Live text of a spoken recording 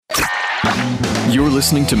You're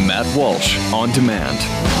listening to Matt Walsh On Demand.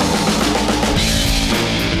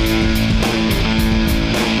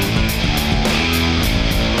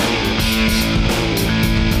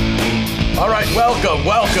 All right,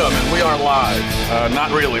 welcome, and we are live.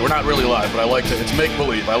 Not really, we're not really live, but I like to, it's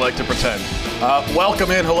make-believe, I like to pretend.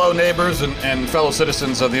 Welcome in, hello neighbors and fellow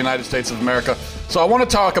citizens of the United States of America. So I want to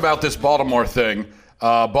talk about this Baltimore thing.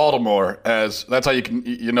 Baltimore, as that's how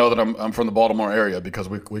you know that I'm from the Baltimore area, because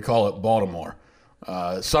we call it Baltimore.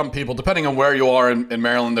 Some people, depending on where you are in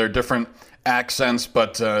Maryland, there are different accents,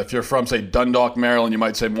 but if you're from, say, Dundalk, Maryland, you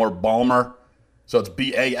might say more Balmer. So it's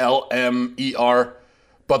Balmer.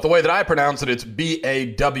 But the way that I pronounce it, it's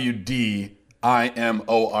Bawdimore,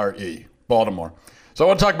 Baltimore. So I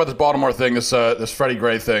want to talk about this Baltimore thing, this Freddy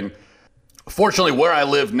Gray thing. Fortunately, where I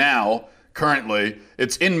live now, currently,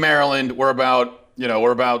 it's in Maryland. We're about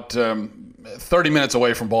 30 minutes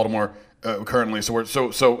away from Baltimore currently.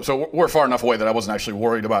 So we're far enough away that I wasn't actually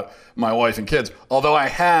worried about my wife and kids. Although I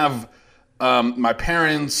have my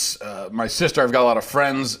parents, my sister. I've got a lot of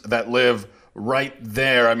friends that live right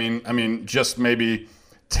there. I mean, just maybe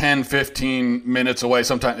 10, 15 minutes away,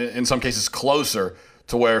 sometimes in some cases closer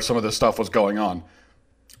to where some of this stuff was going on.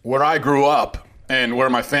 Where I grew up and where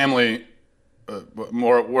my family,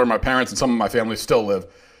 where my parents and some of my family still live,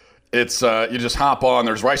 it's you just hop on,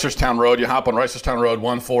 there's Reisterstown Road, you hop on Reisterstown Road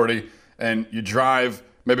 140 and you drive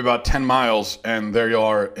maybe about 10 miles and there you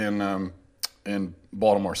are in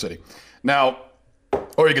Baltimore City. Now,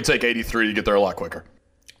 or you could take 83, you get there a lot quicker.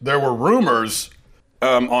 There were rumors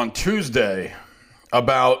on Tuesday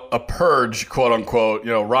about a purge, quote unquote,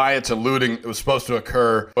 riots and looting. It was supposed to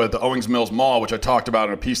occur at the Owings Mills Mall, which I talked about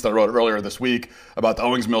in a piece that I wrote earlier this week about the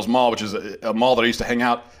Owings Mills Mall, which is a mall that I used to hang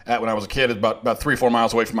out at when I was a kid. It's about 3-4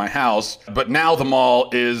 miles away from my house. But now the mall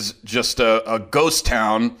is just a ghost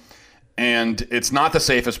town, and it's not the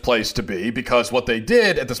safest place to be, because what they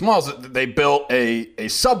did at this mall is they built a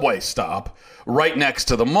subway stop right next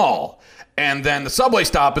to the mall. And then the subway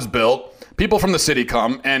stop is built. People from the city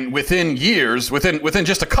come, and within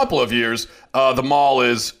just a couple of years, the mall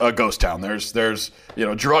is a ghost town. There's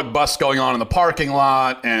drug busts going on in the parking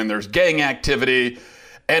lot, and there's gang activity.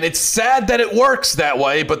 And it's sad that it works that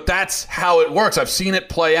way, but that's how it works. I've seen it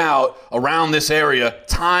play out around this area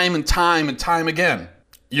time and time and time again.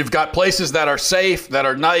 You've got places that are safe, that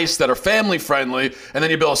are nice, that are family friendly, and then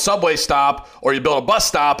you build a subway stop or you build a bus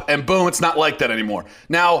stop, and boom, it's not like that anymore.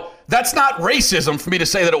 Now, that's not racism for me to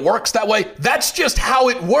say that it works that way. That's just how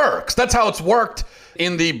it works. That's how it's worked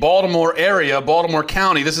in the Baltimore area, Baltimore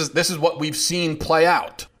County. This is what we've seen play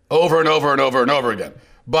out over and over and over and over again.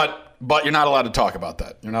 But you're not allowed to talk about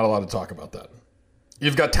that. You're not allowed to talk about that.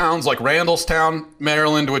 You've got towns like Randallstown,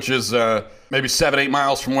 Maryland, which is maybe 7-8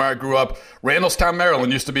 miles from where I grew up. Randallstown,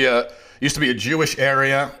 Maryland used to be a Jewish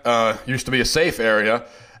area, used to be a safe area,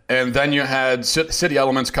 and then you had city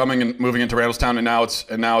elements coming and moving into Randallstown,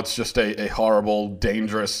 and now it's just a horrible,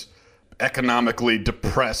 dangerous, economically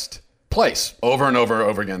depressed place. Over and over and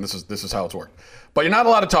over again. This is how it's worked. But you're not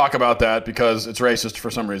allowed to talk about that because it's racist for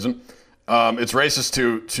some reason. It's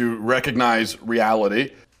racist to recognize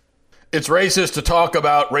reality. It's racist to talk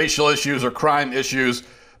about racial issues or crime issues.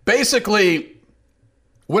 Basically,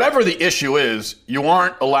 whatever the issue is, you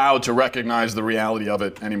aren't allowed to recognize the reality of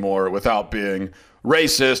it anymore without being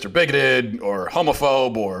racist or bigoted or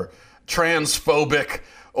homophobe or transphobic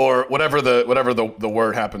or whatever the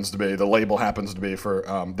word happens to be, the label happens to be for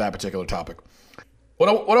that particular topic. What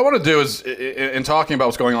I want to do is, in talking about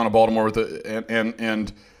what's going on in Baltimore with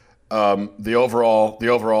the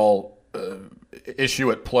overall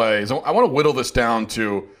issue at play, is I want to whittle this down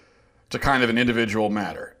to kind of an individual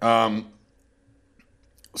matter.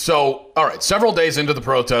 So, all right, several days into the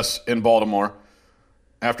protests in Baltimore,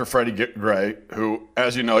 after Freddy Gray, who,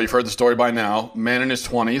 as you know, you've heard the story by now, man in his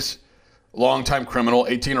 20s, longtime criminal,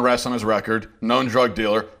 18 arrests on his record, known drug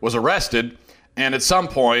dealer, was arrested, and at some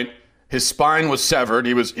point, his spine was severed.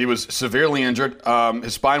 He was severely injured.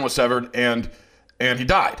 His spine was severed, and he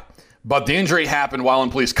died. But the injury happened while in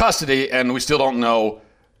police custody, and we still don't know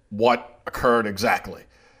what occurred exactly.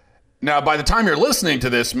 Now, by the time you're listening to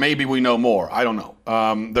this, maybe we know more. I don't know.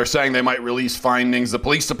 They're saying they might release findings. The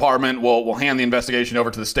police department will hand the investigation over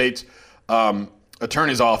to the state's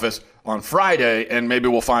attorney's office on Friday, and maybe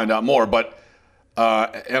we'll find out more. But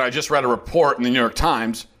and I just read a report in the New York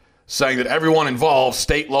Times saying that everyone involved,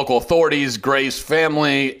 state, local authorities, Gray's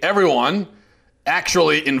family, everyone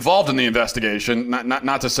actually involved in the investigation,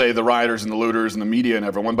 not to say the rioters and the looters and the media and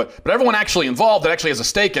everyone, but everyone actually involved that actually has a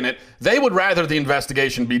stake in it, they would rather the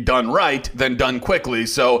investigation be done right than done quickly.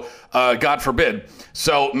 So God forbid.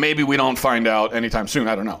 So maybe we don't find out anytime soon.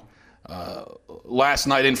 I don't know. last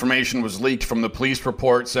night information was leaked from the police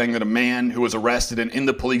report saying that a man who was arrested in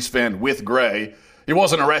the police van with Gray, he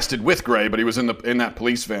wasn't arrested with Gray, but he was in that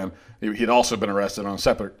police van. He'd also been arrested on a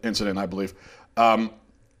separate incident, I believe.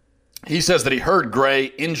 He says that he heard Gray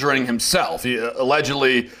injuring himself.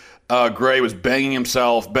 Allegedly, Gray was banging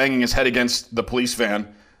his head against the police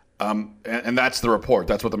van. And that's the report.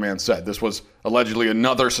 That's what the man said. This was allegedly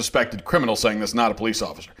another suspected criminal saying this, not a police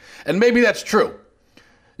officer. And maybe that's true.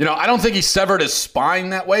 I don't think he severed his spine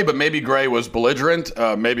that way, but maybe Gray was belligerent.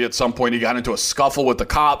 Maybe at some point he got into a scuffle with the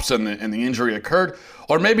cops and the injury occurred.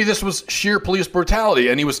 Or maybe this was sheer police brutality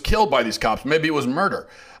and he was killed by these cops. Maybe it was murder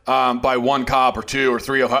by one cop or two or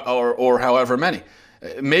three or however many.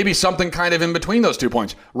 Maybe something kind of in between those 2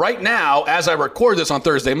 points. Right now, as I record this on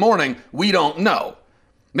Thursday morning, we don't know.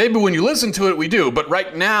 Maybe when you listen to it, we do. But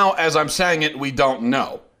right now, as I'm saying it, we don't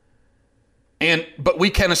know. But we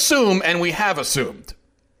can assume, and we have assumed.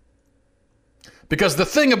 Because the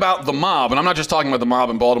thing about the mob, and I'm not just talking about the mob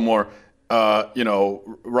in Baltimore,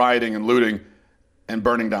 rioting and looting and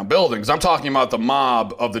burning down buildings. I'm talking about the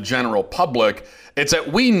mob of the general public. It's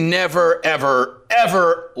that we never, ever,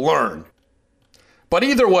 ever learn. But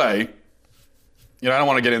either way, I don't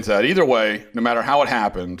want to get into that. Either way, no matter how it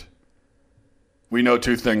happened, we know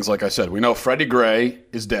two things, like I said. We know Freddy Gray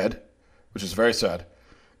is dead, which is very sad.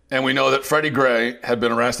 And we know that Freddy Gray had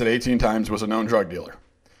been arrested 18 times, was a known drug dealer.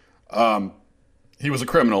 He was a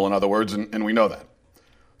criminal, in other words, and we know that.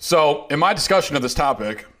 So in my discussion of this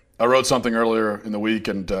topic, I wrote something earlier in the week,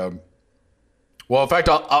 and in fact,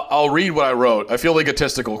 I'll read what I wrote. I feel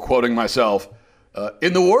egotistical quoting myself.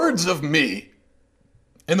 In the words of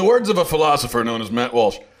a philosopher known as Matt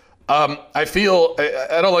Walsh, I feel,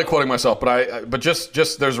 I don't like quoting myself, but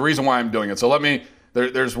just there's a reason why I'm doing it. So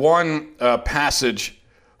there's one passage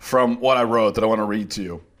from what I wrote that I want to read to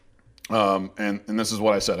you. And this is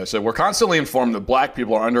what I said. I said, we're constantly informed that black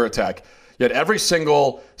people are under attack, yet every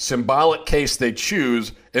single symbolic case they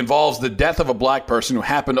choose involves the death of a black person who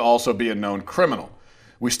happened to also be a known criminal.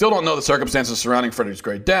 We still don't know the circumstances surrounding Freddy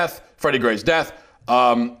Gray's death,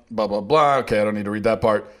 blah, blah, blah. Okay, I don't need to read that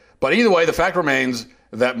part. But either way, the fact remains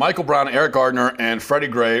that Michael Brown, Eric Gardner, and Freddy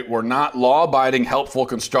Gray were not law-abiding, helpful,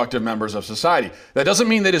 constructive members of society. That doesn't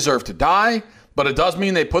mean they deserve to die, but it does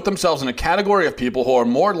mean they put themselves in a category of people who are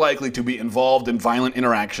more likely to be involved in violent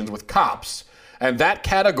interactions with cops. And that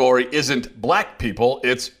category isn't black people,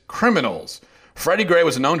 it's criminals. Freddy Gray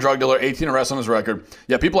was a known drug dealer, 18 arrests on his record,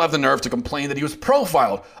 yet people have the nerve to complain that he was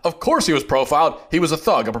profiled. Of course he was profiled. He was a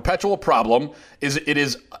thug, a perpetual problem. Is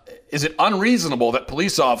it unreasonable that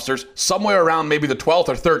police officers, somewhere around maybe the 12th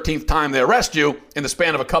or 13th time they arrest you in the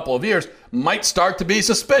span of a couple of years, might start to be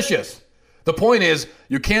suspicious? The point is,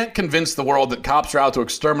 you can't convince the world that cops are out to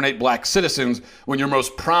exterminate black citizens when your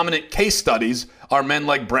most prominent case studies are men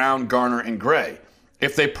like Brown, Garner, and Gray.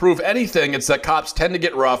 If they prove anything, it's that cops tend to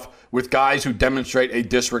get rough with guys who demonstrate a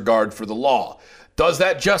disregard for the law. Does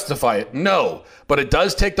that justify it? No, but it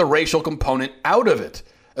does take the racial component out of it,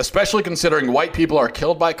 especially considering white people are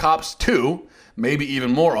killed by cops too, maybe even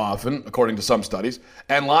more often, according to some studies,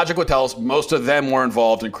 and logic would tell us most of them were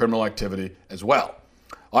involved in criminal activity as well.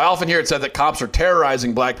 I often hear it said that cops are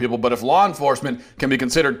terrorizing black people, but if law enforcement can be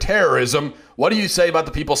considered terrorism, what do you say about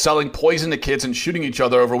the people selling poison to kids and shooting each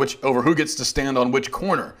other over who gets to stand on which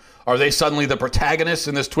corner? Are they suddenly the protagonists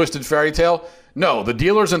in this twisted fairy tale? No, the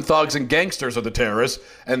dealers and thugs and gangsters are the terrorists,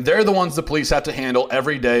 and they're the ones the police have to handle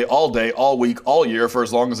every day, all week, all year for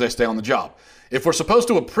as long as they stay on the job. If we're supposed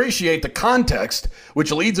to appreciate the context,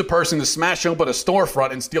 which leads a person to smash open a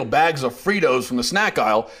storefront and steal bags of Fritos from the snack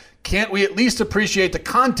aisle, can't we at least appreciate the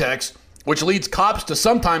context, which leads cops to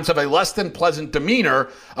sometimes have a less than pleasant demeanor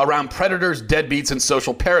around predators, deadbeats, and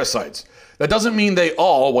social parasites? That doesn't mean they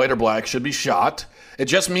all, white or black, should be shot. It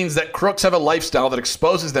just means that crooks have a lifestyle that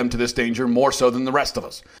exposes them to this danger more so than the rest of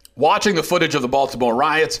us. Watching the footage of the Baltimore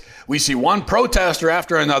riots, we see one protester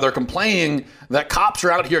after another complaining that cops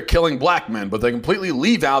are out here killing black men, but they completely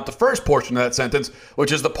leave out the first portion of that sentence,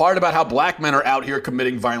 which is the part about how black men are out here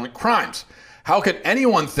committing violent crimes. How can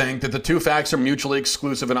anyone think that the two facts are mutually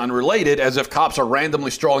exclusive and unrelated, as if cops are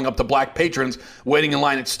randomly strolling up to black patrons, waiting in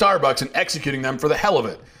line at Starbucks, and executing them for the hell of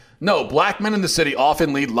it? No, black men in the city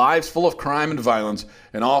often lead lives full of crime and violence,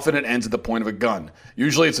 and often it ends at the point of a gun.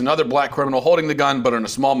 Usually it's another black criminal holding the gun, but in a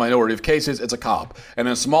small minority of cases, it's a cop. And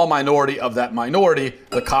in a small minority of that minority,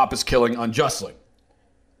 the cop is killing unjustly.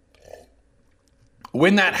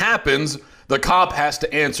 When that happens, the cop has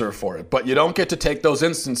to answer for it, but you don't get to take those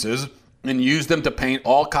instances and use them to paint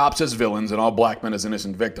all cops as villains and all black men as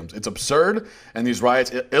innocent victims. It's absurd, and these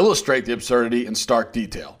riots illustrate the absurdity in stark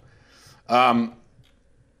detail.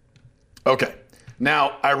 Okay,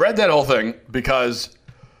 Now, I read that whole thing because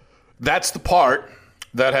that's the part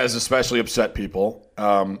that has especially upset people.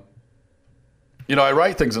 I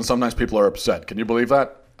write things and sometimes people are upset. Can you believe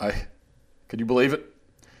that? Can you believe it?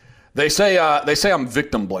 They say I'm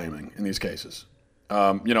victim blaming in these cases.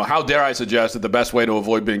 How dare I suggest that the best way to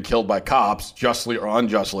avoid being killed by cops, justly or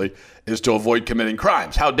unjustly, is to avoid committing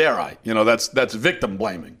crimes? How dare I? That's victim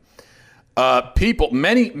blaming.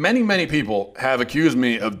 Many people have accused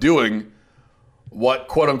me of doing what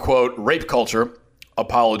quote unquote rape culture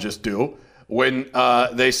apologists do when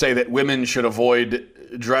they say that women should avoid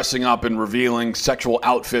dressing up in revealing sexual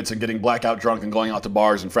outfits and getting blackout drunk and going out to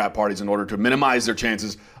bars and frat parties in order to minimize their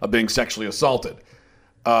chances of being sexually assaulted.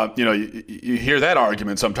 You hear that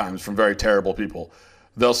argument sometimes from very terrible people.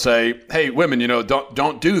 They'll say, hey, women,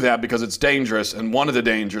 don't do that because it's dangerous. And one of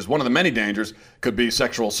the many dangers could be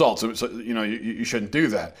sexual assault. So you shouldn't do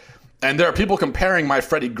that. And there are people comparing my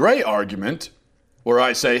Freddy Gray argument where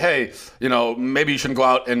I say, hey, maybe you shouldn't go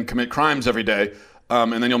out and commit crimes every day.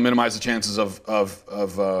 And then you'll minimize the chances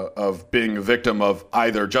of being a victim of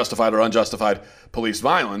either justified or unjustified police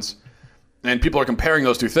violence. And people are comparing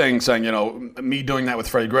those two things, saying, me doing that with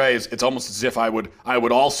Freddy Gray, it's almost as if I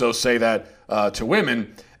would also say that to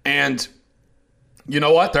women. And you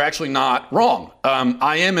know what? They're actually not wrong.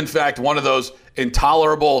 I am, in fact, one of those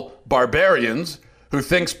intolerable barbarians who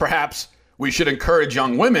thinks perhaps we should encourage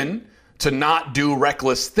young women to not do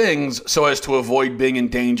reckless things so as to avoid being in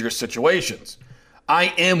dangerous situations.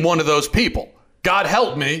 I am one of those people. God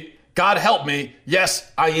help me. God help me.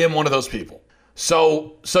 Yes, I am one of those people.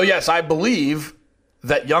 So yes, I believe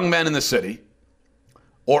that young men in the city,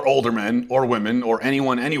 or older men, or women, or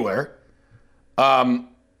anyone anywhere,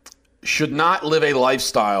 should not live a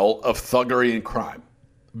lifestyle of thuggery and crime.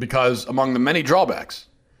 Because among the many drawbacks,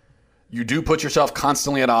 you do put yourself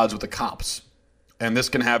constantly at odds with the cops. And this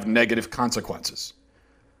can have negative consequences.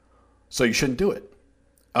 So you shouldn't do it.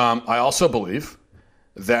 I also believe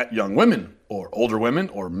that young women or older women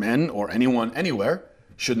or men or anyone anywhere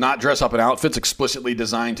should not dress up in outfits explicitly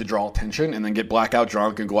designed to draw attention and then get blackout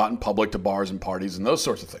drunk and go out in public to bars and parties and those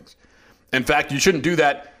sorts of things. In fact, you shouldn't do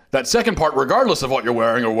that second part regardless of what you're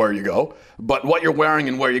wearing or where you go. But what you're wearing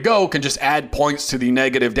and where you go can just add points to the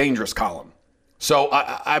negative dangerous column. So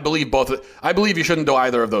I believe I believe you shouldn't do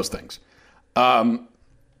either of those things. And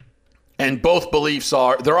both beliefs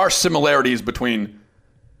there are similarities between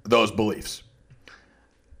those beliefs.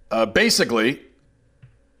 Basically,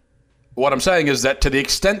 what I'm saying is that to the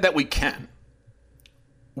extent that we can,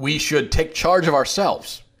 we should take charge of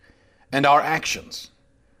ourselves and our actions.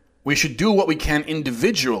 We should do what we can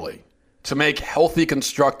individually to make healthy,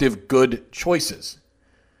 constructive, good choices.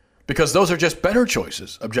 Because those are just better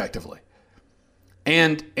choices, objectively.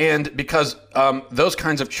 And because those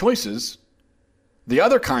kinds of choices, the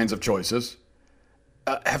other kinds of choices,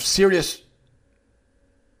 have serious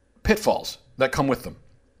pitfalls that come with them.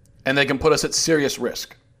 And they can put us at serious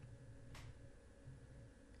risk.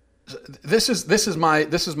 This is my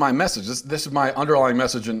message. This is my underlying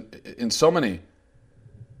message with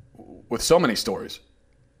so many stories.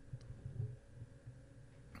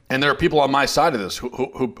 And there are people on my side of this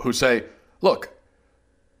who say, look,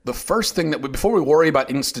 the first thing before we worry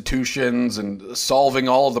about institutions and solving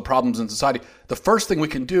all of the problems in society, the first thing we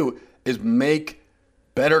can do is make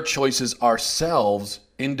better choices ourselves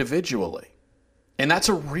individually. And that's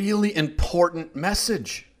a really important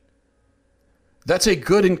message. That's a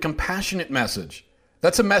good and compassionate message.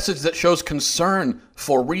 That's a message that shows concern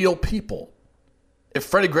for real people. If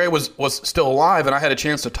Freddy Gray was still alive and I had a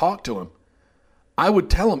chance to talk to him, I would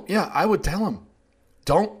tell him,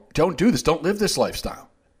 don't do this. Don't live this lifestyle.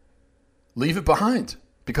 Leave it behind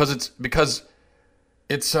because it's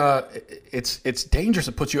dangerous.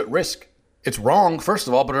 It puts you at risk. It's wrong, first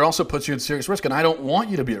of all, but it also puts you at serious risk. And I don't want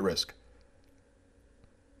you to be at risk.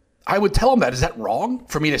 I would tell him that. Is that wrong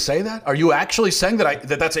for me to say that? Are you actually saying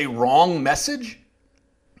that's a wrong message?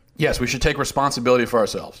 Yes, we should take responsibility for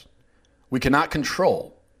ourselves. We cannot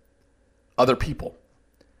control other people,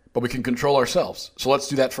 but we can control ourselves. So let's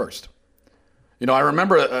do that first. I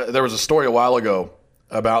remember there was a story a while ago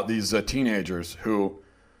about these teenagers who,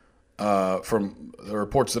 from the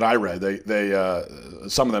reports that I read, they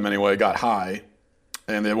some of them anyway, got high,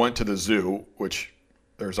 and they went to the zoo, which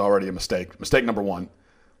there's already a mistake. Mistake number one,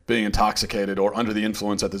 being intoxicated or under the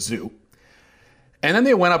influence at the zoo. And then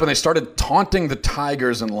they went up and they started taunting the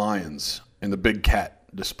tigers and lions in the big cat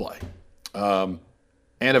display. And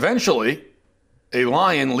eventually, a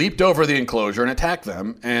lion leaped over the enclosure and attacked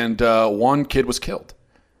them, and one kid was killed.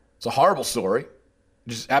 It's a horrible story,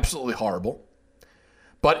 just absolutely horrible.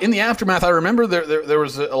 But in the aftermath, I remember there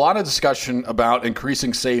was a lot of discussion about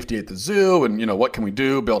increasing safety at the zoo and, what can we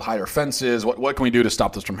do? Build higher fences? What can we do to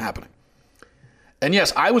stop this from happening? And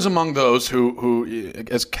yes, I was among those who,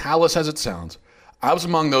 as callous as it sounds, I was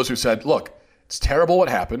among those who said, look, it's terrible what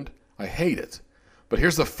happened. I hate it. But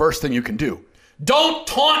here's the first thing you can do. Don't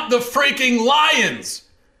taunt the freaking lions.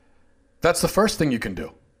 That's the first thing you can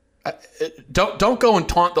do. Don't go and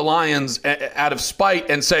taunt the lions out of spite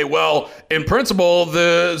and say, well, in principle,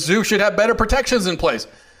 the zoo should have better protections in place.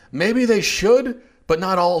 Maybe they should, but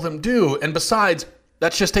not all of them do. And besides,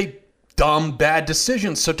 that's just a dumb, bad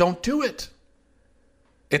decision, so don't do it.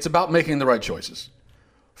 It's about making the right choices.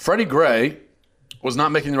 Freddy Gray was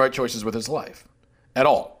not making the right choices with his life at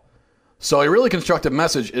all. So a really constructive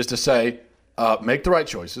message is to say, make the right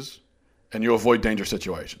choices and you avoid dangerous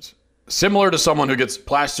situations. Similar to someone who gets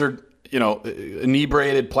plastered,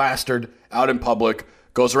 inebriated, plastered out in public,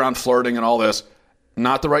 goes around flirting and all this,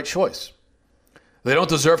 not the right choice. They don't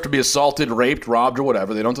deserve to be assaulted, raped, robbed, or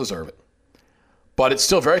whatever. They don't deserve it. But it's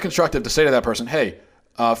still very constructive to say to that person, hey,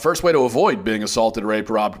 first way to avoid being assaulted, raped,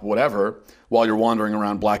 robbed, whatever, while you're wandering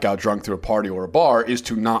around blackout drunk through a party or a bar is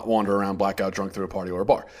to not wander around blackout drunk through a party or a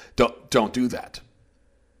bar. Don't do that.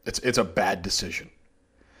 It's a bad decision.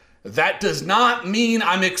 That does not mean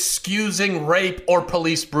I'm excusing rape or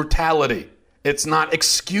police brutality. It's not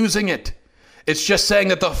excusing it. It's just saying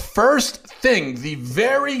that the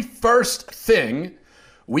very first thing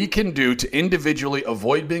we can do to individually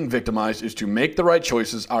avoid being victimized is to make the right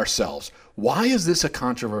choices ourselves. Why is this a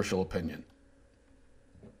controversial opinion?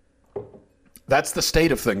 That's the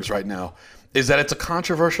state of things right now, is that it's a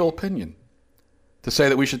controversial opinion to say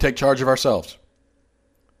that we should take charge of ourselves.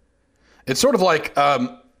 It's sort of like,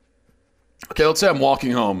 okay, let's say I'm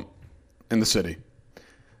walking home in the city,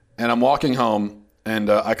 and I'm walking home, and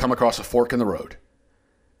I come across a fork in the road.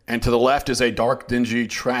 And to the left is a dark, dingy,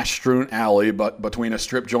 trash-strewn alley, but between a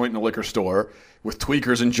strip joint and a liquor store, with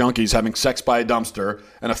tweakers and junkies having sex by a dumpster,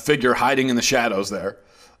 and a figure hiding in the shadows there.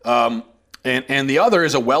 And the other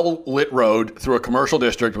is a well-lit road through a commercial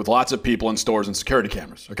district with lots of people and stores and security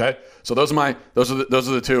cameras. Okay, so those are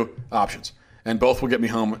the two options, and both will get me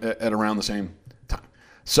home at around the same time.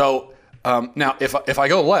 So now, if I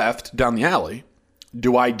go left down the alley,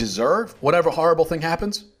 do I deserve whatever horrible thing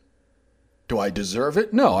happens? Do I deserve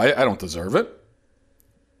it? No, I don't deserve it.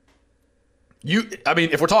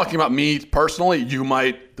 If we're talking about me personally, you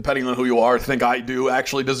might, depending on who you are, think I do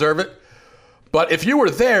actually deserve it. But if you were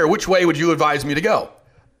there, which way would you advise me to go?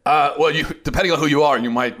 Depending on who you are,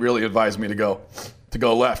 you might really advise me to go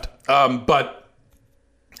left. But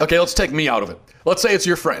okay, let's take me out of it. Let's say it's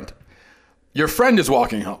your friend. Your friend is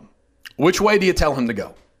walking home. Which way do you tell him to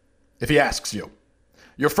go? If he asks you,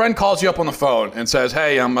 your friend calls you up on the phone and says,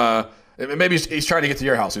 "Hey, maybe he's trying to get to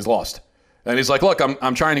your house. He's lost." And he's like, "Look,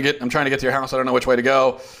 I'm trying to get to your house. I don't know which way to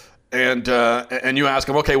go." And you ask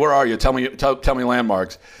him, "Okay, where are you? Tell me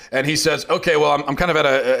landmarks." And he says, "Okay, well, I'm kind of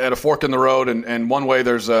at a fork in the road, and one way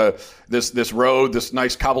there's this road, this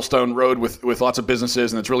nice cobblestone road with lots of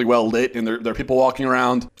businesses, and it's really well lit, and there are people walking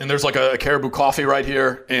around, and there's like a Caribou Coffee right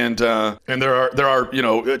here, and there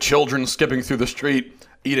are children skipping through the street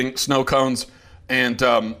eating snow cones, and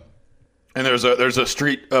there's a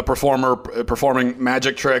street performer performing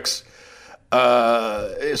magic tricks."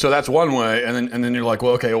 So that's one way, and then you're like,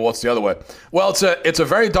 well, okay, well, what's the other way? Well, it's a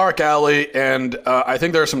very dark alley, and I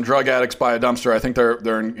think there are some drug addicts by a dumpster. I think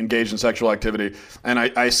they're engaged in sexual activity, and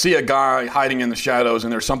I see a guy hiding in the shadows,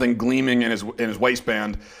 and there's something gleaming in his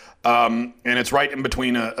waistband, and it's right in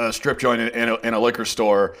between a strip joint and a liquor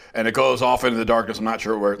store, and it goes off into the darkness. I'm not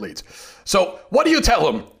sure where it leads. So what do you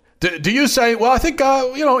tell him? Do you say, well, I think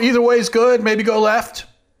either way is good. Maybe go left.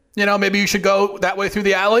 Maybe you should go that way through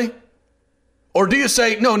the alley. Or do you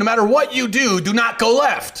say, no matter what you do not go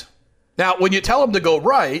left? Now, when you tell him to go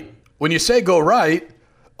right, when you say go right,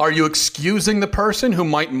 are you excusing the person who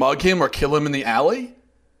might mug him or kill him in the alley?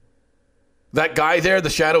 That guy there, the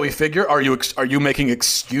shadowy figure, are you making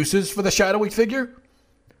excuses for the shadowy figure?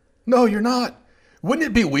 No, you're not. Wouldn't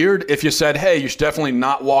it be weird if you said, hey, you should definitely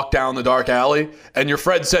not walk down the dark alley, and your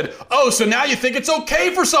friend said, oh, so now you think it's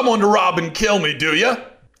okay for someone to rob and kill me, do you?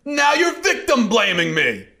 Now you're victim blaming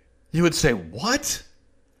me. You would say, what?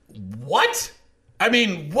 What? I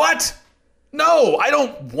mean, what? No, I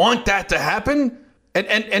don't want that to happen.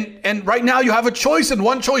 And right now you have a choice, and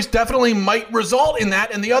one choice definitely might result in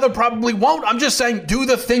that, and the other probably won't. I'm just saying, do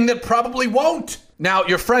the thing that probably won't. Now,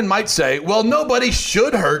 your friend might say, well, nobody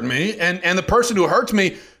should hurt me, and the person who hurts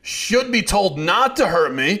me should be told not to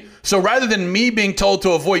hurt me. So rather than me being told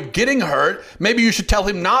to avoid getting hurt, maybe you should tell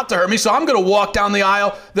him not to hurt me. So I'm going to walk down the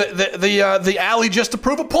aisle, the alley, just to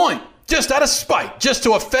prove a point. Just out of spite, just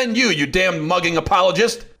to offend you, you damn mugging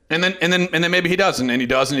apologist. And then maybe he doesn't, and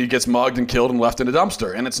he gets mugged and killed and left in a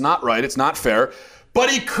dumpster. And it's not right, it's not fair. But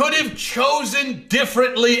he could have chosen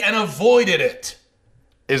differently and avoided it,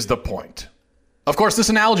 is the point. Of course, this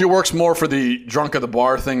analogy works more for the drunk at the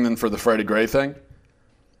bar thing than for the Freddy Gray thing.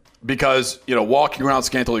 Because, walking around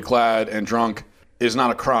scantily clad and drunk is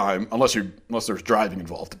not a crime, unless there's driving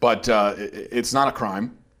involved. But it's not a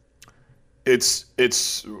crime.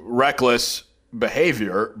 It's reckless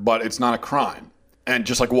behavior, but it's not a crime. And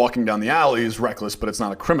just like walking down the alley is reckless, but it's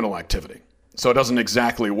not a criminal activity. So it doesn't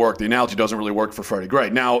exactly work. The analogy doesn't really work for Freddy Gray.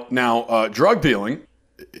 Now, drug dealing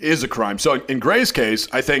is a crime. So in Gray's case,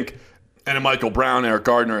 I think, and in Michael Brown, Eric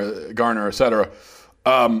Garner, et cetera,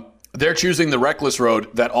 they're choosing the reckless road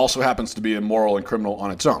that also happens to be immoral and criminal on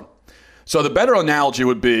its own. So the better analogy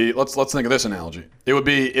would be, let's think of this analogy. It would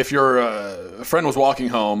be if your friend was walking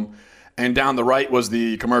home, and down the right was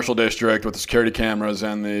the commercial district with the security cameras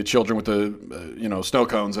and the children with the snow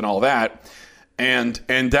cones and all that.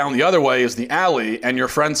 And down the other way is the alley. And your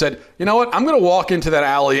friend said, you know what? I'm going to walk into that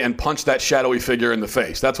alley and punch that shadowy figure in the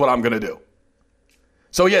face. That's what I'm going to do.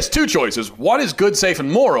 So he has two choices. One is good, safe,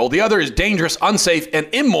 and moral. The other is dangerous, unsafe, and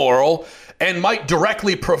immoral, and might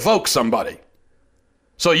directly provoke somebody.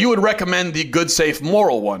 So you would recommend the good, safe,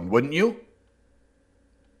 moral one, wouldn't you?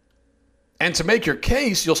 And to make your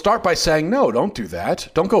case, you'll start by saying, no, don't do that.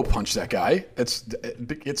 Don't go punch that guy.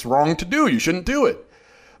 It's wrong to do. You shouldn't do it.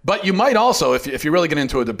 But you might also, if you really get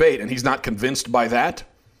into a debate and he's not convinced by that,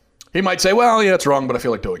 he might say, well, yeah, it's wrong, but I feel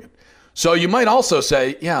like doing it. So you might also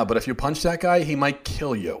say, yeah, but if you punch that guy, he might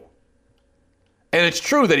kill you. And it's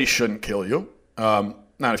true that he shouldn't kill you. Now,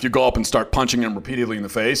 if you go up and start punching him repeatedly in the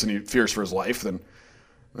face and he fears for his life, then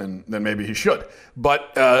maybe he should.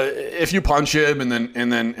 But if you punch him and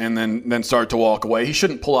then start to walk away, he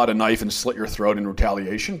shouldn't pull out a knife and slit your throat in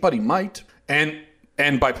retaliation, but he might.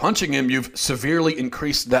 And by punching him, you've severely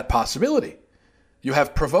increased that possibility. You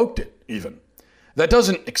have provoked it, even. That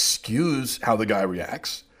doesn't excuse how the guy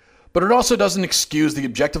reacts, but it also doesn't excuse the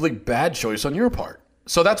objectively bad choice on your part.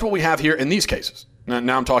 So that's what we have here in these cases.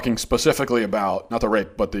 Now I'm talking specifically about not the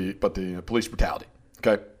rape, but the police brutality.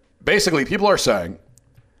 Okay. Basically, people are saying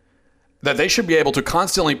that they should be able to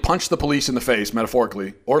constantly punch the police in the face,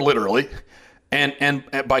 metaphorically or literally, and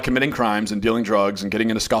by committing crimes and dealing drugs and getting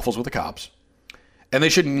into scuffles with the cops. And they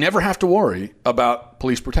should never have to worry about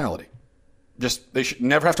police brutality. They should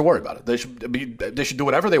never have to worry about it. They should do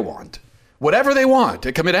whatever they want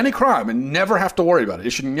to commit any crime and never have to worry about it.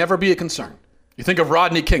 It should never be a concern. You think of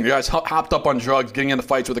Rodney King, the guy's hopped up on drugs, getting into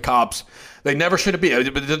fights with the cops. They never should have beat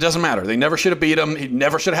him. It doesn't matter. They never should have beat him. He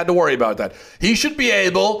never should have had to worry about that. He should be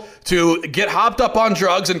able to get hopped up on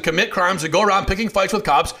drugs and commit crimes and go around picking fights with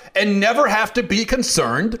cops and never have to be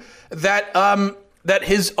concerned that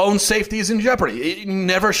his own safety is in jeopardy. He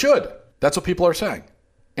never should. That's what people are saying.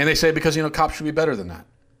 And they say because, cops should be better than that.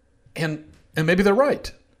 And maybe they're right.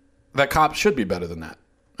 That cops should be better than that.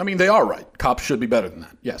 I mean, they are right. Cops should be better than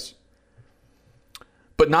that. Yes.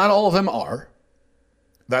 But not all of them are.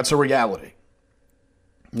 That's a reality.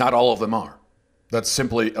 Not all of them are. That's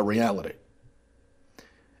simply a reality.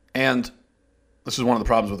 And this is one of the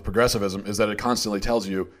problems with progressivism, is that it constantly tells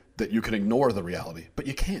you that you can ignore the reality, but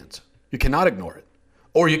you can't. You cannot ignore it.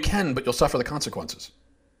 Or you can, but you'll suffer the consequences.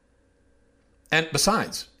 And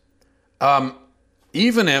besides,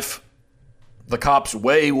 even if the cops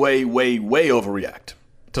way overreact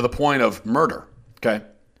to the point of murder, okay,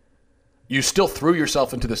 you still threw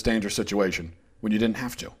yourself into this dangerous situation when you didn't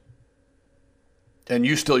have to. And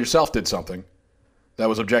you still yourself did something that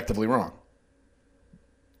was objectively wrong.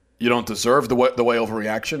 You don't deserve the way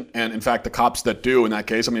overreaction. And in fact, the cops that do in that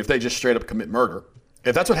case, if they just straight up commit murder,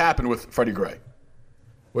 if that's what happened with Freddy Gray,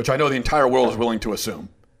 which I know the entire world is willing to assume,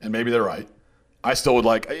 and maybe they're right, I still would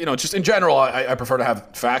like, just in general, I prefer to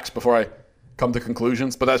have facts before I come to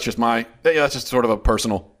conclusions, but that's just that's just sort of a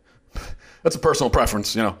personal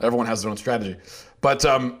preference. Everyone has their own strategy. But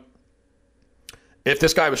if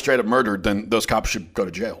this guy was straight up murdered, then those cops should go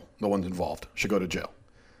to jail. The ones involved should go to jail.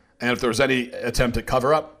 And if there was any attempt at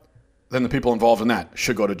cover up, then the people involved in that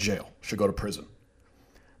should go to jail, should go to prison.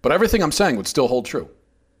 But everything I'm saying would still hold true.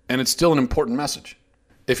 And it's still an important message.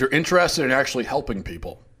 If you're interested in actually helping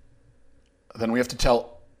people, then we have to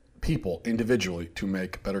tell people individually to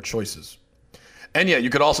make better choices. And yeah, you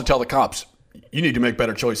could also tell the cops, you need to make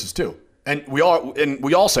better choices too. And we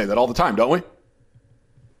all say that all the time, don't we?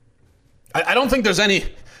 I don't think there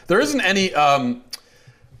hasn't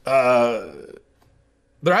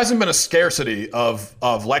been a scarcity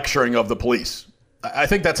of lecturing of the police. I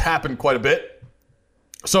think that's happened quite a bit.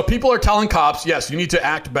 So people are telling cops, yes, you need to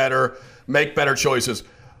act better, make better choices.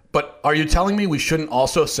 But are you telling me we shouldn't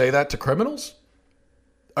also say that to criminals?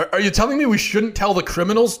 Are you telling me we shouldn't tell the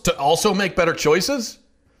criminals to also make better choices?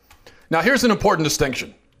 Now, here's an important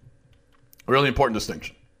distinction. A really important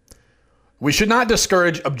distinction. We should not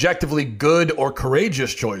discourage objectively good or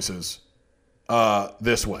courageous choices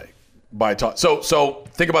this way. So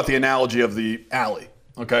think about the analogy of the alley,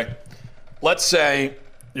 okay? Let's say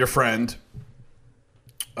your friend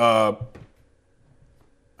has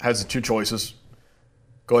two choices.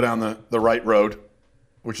 Go down the right road,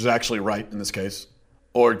 which is actually right in this case,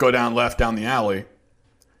 or go down left down the alley.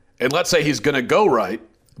 And let's say he's going to go right,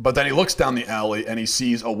 but then he looks down the alley and he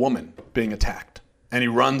sees a woman being attacked. And he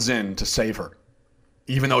runs in to save her,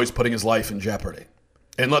 even though he's putting his life in jeopardy.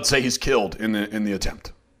 And let's say he's killed in the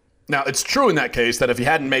attempt. Now, it's true in that case that if he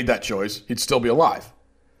hadn't made that choice, he'd still be alive.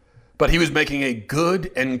 But he was making a good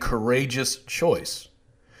and courageous choice.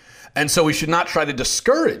 And so we should not try to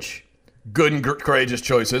discourage good and courageous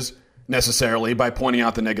choices necessarily by pointing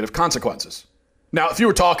out the negative consequences. Now, if you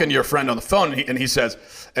were talking to your friend on the phone and he says,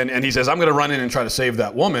 I'm going to run in and try to save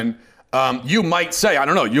that woman, you might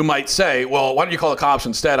say, well, why don't you call the cops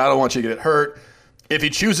instead? I don't want you to get hurt. If he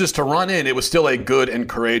chooses to run in, it was still a good and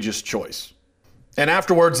courageous choice. And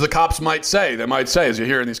afterwards, the cops might say, as you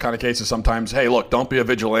hear in these kind of cases sometimes, hey, look, don't be a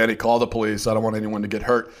vigilante, call the police. I don't want anyone to get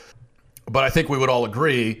hurt. But I think we would all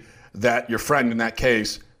agree that your friend in that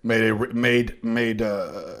case made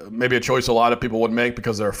maybe a choice a lot of people wouldn't make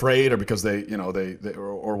because they're afraid or because they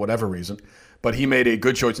or whatever reason. But he made a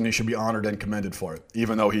good choice and he should be honored and commended for it,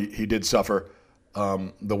 even though he did suffer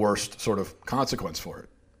the worst sort of consequence for it.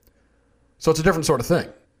 So it's a different sort of thing.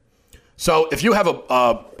 So if you have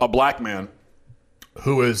a black man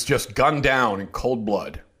who is just gunned down in cold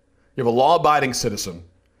blood, you have a law-abiding citizen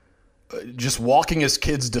just walking his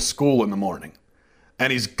kids to school in the morning,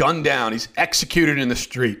 and he's gunned down, he's executed in the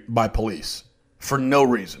street by police for no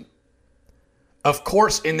reason. Of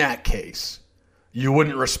course, in that case, you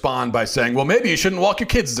wouldn't respond by saying, well, maybe you shouldn't walk your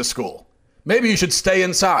kids to school. Maybe you should stay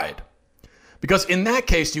inside. Because in that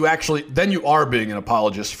case, you are being an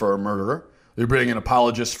apologist for a murderer. You're being an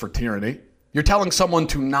apologist for tyranny. You're telling someone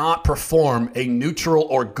to not perform a neutral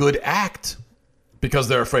or good act because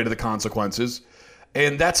they're afraid of the consequences.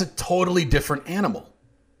 And that's a totally different animal.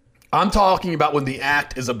 I'm talking about when the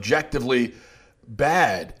act is objectively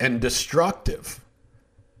bad and destructive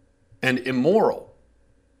and immoral.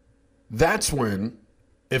 That's when,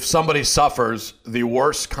 if somebody suffers the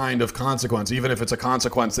worst kind of consequence, even if it's a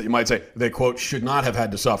consequence that you might say they, quote, should not have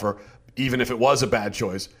had to suffer, even if it was a bad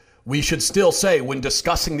choice, we should still say when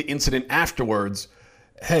discussing the incident afterwards,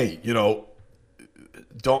 hey,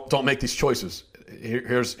 don't make these choices.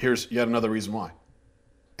 Here's yet another reason why.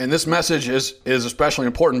 And this message is especially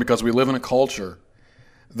important because we live in a culture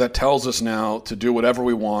that tells us now to do whatever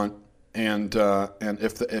we want, and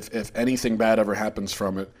if anything bad ever happens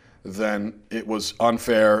from it, then it was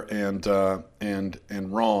unfair and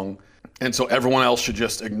wrong, and so everyone else should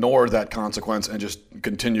just ignore that consequence and just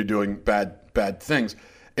continue doing bad things.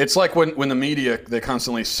 It's like when the media, they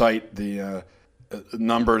constantly cite the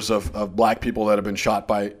numbers of black people that have been shot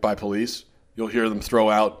by police. You'll hear them throw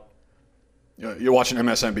out, you're watching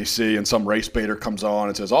MSNBC and some race baiter comes on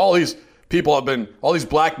and says, all these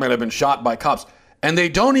black men have been shot by cops. And they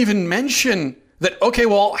don't even mention that, okay,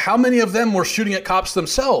 well, how many of them were shooting at cops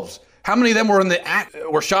themselves? How many of them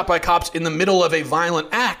were shot by cops in the middle of a violent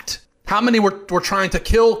act? How many were trying to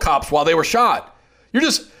kill cops while they were shot?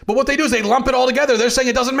 But what they do is they lump it all together. They're saying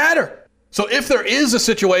it doesn't matter. So if there is a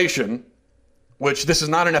situation, which this is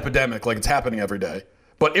not an epidemic like it's happening every day,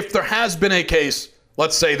 but if there has been a case,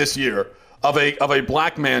 let's say this year, of a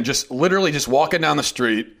black man just literally just walking down the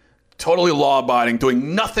street, totally law-abiding,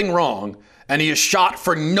 doing nothing wrong, and he is shot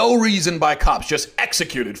for no reason by cops, just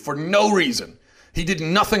executed for no reason. He did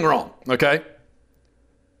nothing wrong, okay?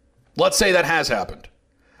 Let's say that has happened.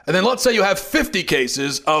 And then let's say you have 50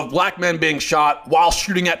 cases of black men being shot while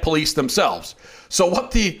shooting at police themselves. So what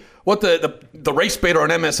the race baiter on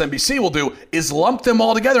MSNBC will do is lump them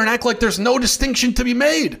all together and act like there's no distinction to be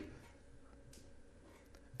made.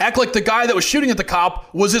 Act like the guy that was shooting at the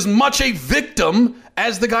cop was as much a victim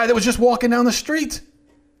as the guy that was just walking down the street.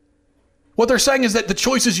 What they're saying is that the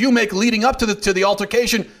choices you make leading up to the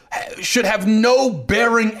altercation should have no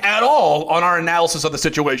bearing at all on our analysis of the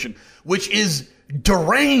situation, which is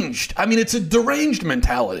deranged. I mean, it's a deranged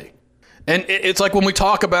mentality. And it's like when we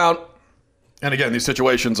talk about, and again, these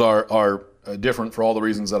situations are different for all the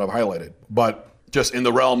reasons that I've highlighted, but just in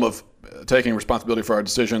the realm of taking responsibility for our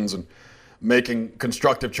decisions and making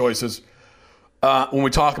constructive choices, when we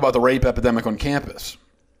talk about the rape epidemic on campus,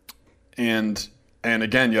 and And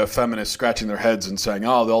again, you have feminists scratching their heads and saying,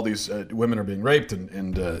 "Oh, all these women are being raped,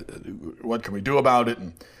 and what can we do about it?"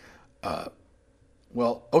 And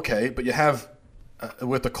well, okay, but you have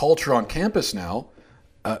with the culture on campus now,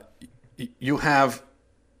 you have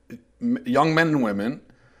young men and women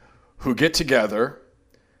who get together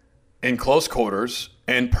in close quarters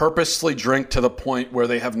and purposely drink to the point where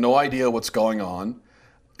they have no idea what's going on,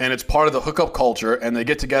 and it's part of the hookup culture. And they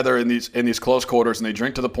get together in these close quarters and they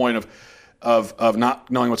drink to the point of not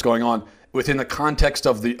knowing what's going on within the context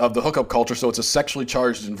of the hookup culture. So it's a sexually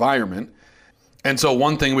charged environment. And so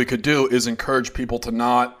one thing we could do is encourage people to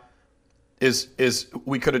not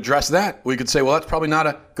we could address that. We could say, well, that's probably not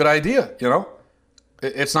a good idea.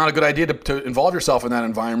 It's not a good idea to involve yourself in that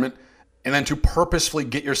environment and then to purposefully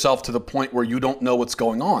get yourself to the point where you don't know what's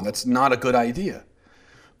going on. That's not a good idea.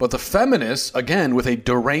 But the feminists, again, with a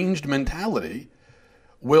deranged mentality,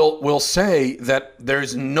 will say that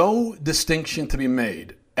there's no distinction to be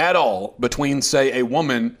made at all between, say, a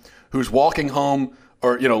woman who's walking home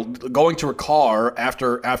or going to her car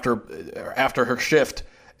after her shift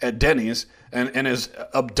at Denny's and is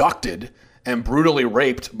abducted and brutally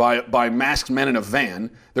raped by masked men in a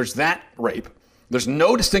van. There's that rape. There's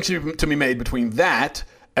no distinction to be made between that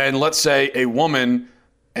and, let's say, a woman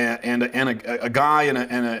and a guy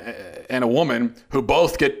and a woman who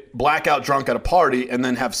both get blackout drunk at a party and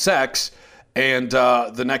then have sex. And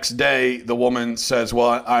the next day, the woman says,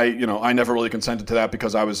 "Well, I never really consented to that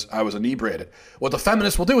because I was inebriated." What the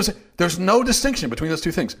feminists will do is say, there's no distinction between those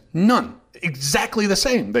two things. None. Exactly the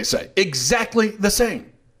same. They say exactly the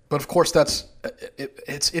same. But of course,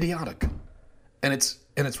 it's idiotic, and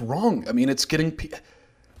it's wrong. I mean, it's getting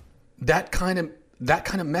that kind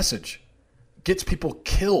of message gets people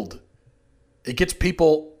killed. It gets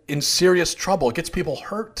people in serious trouble. It gets people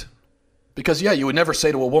hurt. Because you would never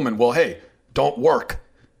say to a woman, "Well, hey, don't work,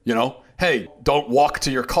 hey, don't walk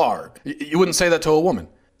to your car." You wouldn't say that to a woman.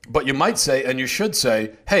 But you might say, and you should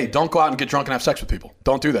say, "Hey, don't go out and get drunk and have sex with people.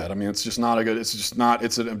 Don't do that." I mean, it's just not it's just not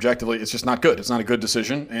good. It's not a good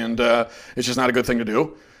decision. And it's just not a good thing to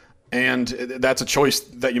do. And that's a choice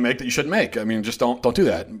that you make that you shouldn't make. I mean, just don't do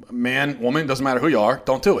that. Man, woman, doesn't matter who you are,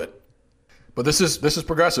 don't do it. But this is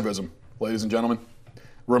progressivism, ladies and gentlemen.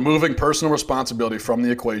 Removing personal responsibility from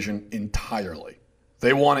the equation entirely.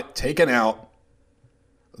 They want it taken out.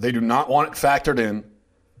 They do not want it factored in.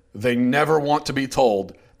 They never want to be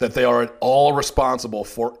told that they are at all responsible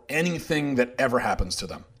for anything that ever happens to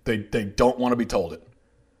them. They don't want to be told it.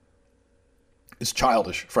 It's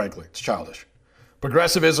childish, frankly. It's childish.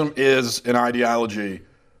 Progressivism is an ideology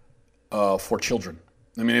for children.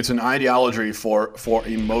 I mean, it's an ideology for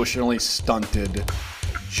emotionally stunted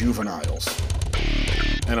juveniles.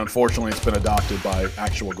 And unfortunately, it's been adopted by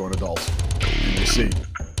actual grown adults. And you see,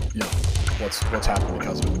 what's happening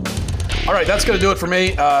because of it. All right, that's going to do it for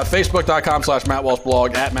me.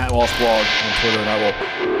 Facebook.com/MattWalshBlog, @MattWalshBlog on Twitter. And I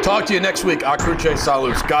will talk to you next week. A cruce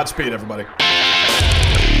salus. Godspeed, everybody.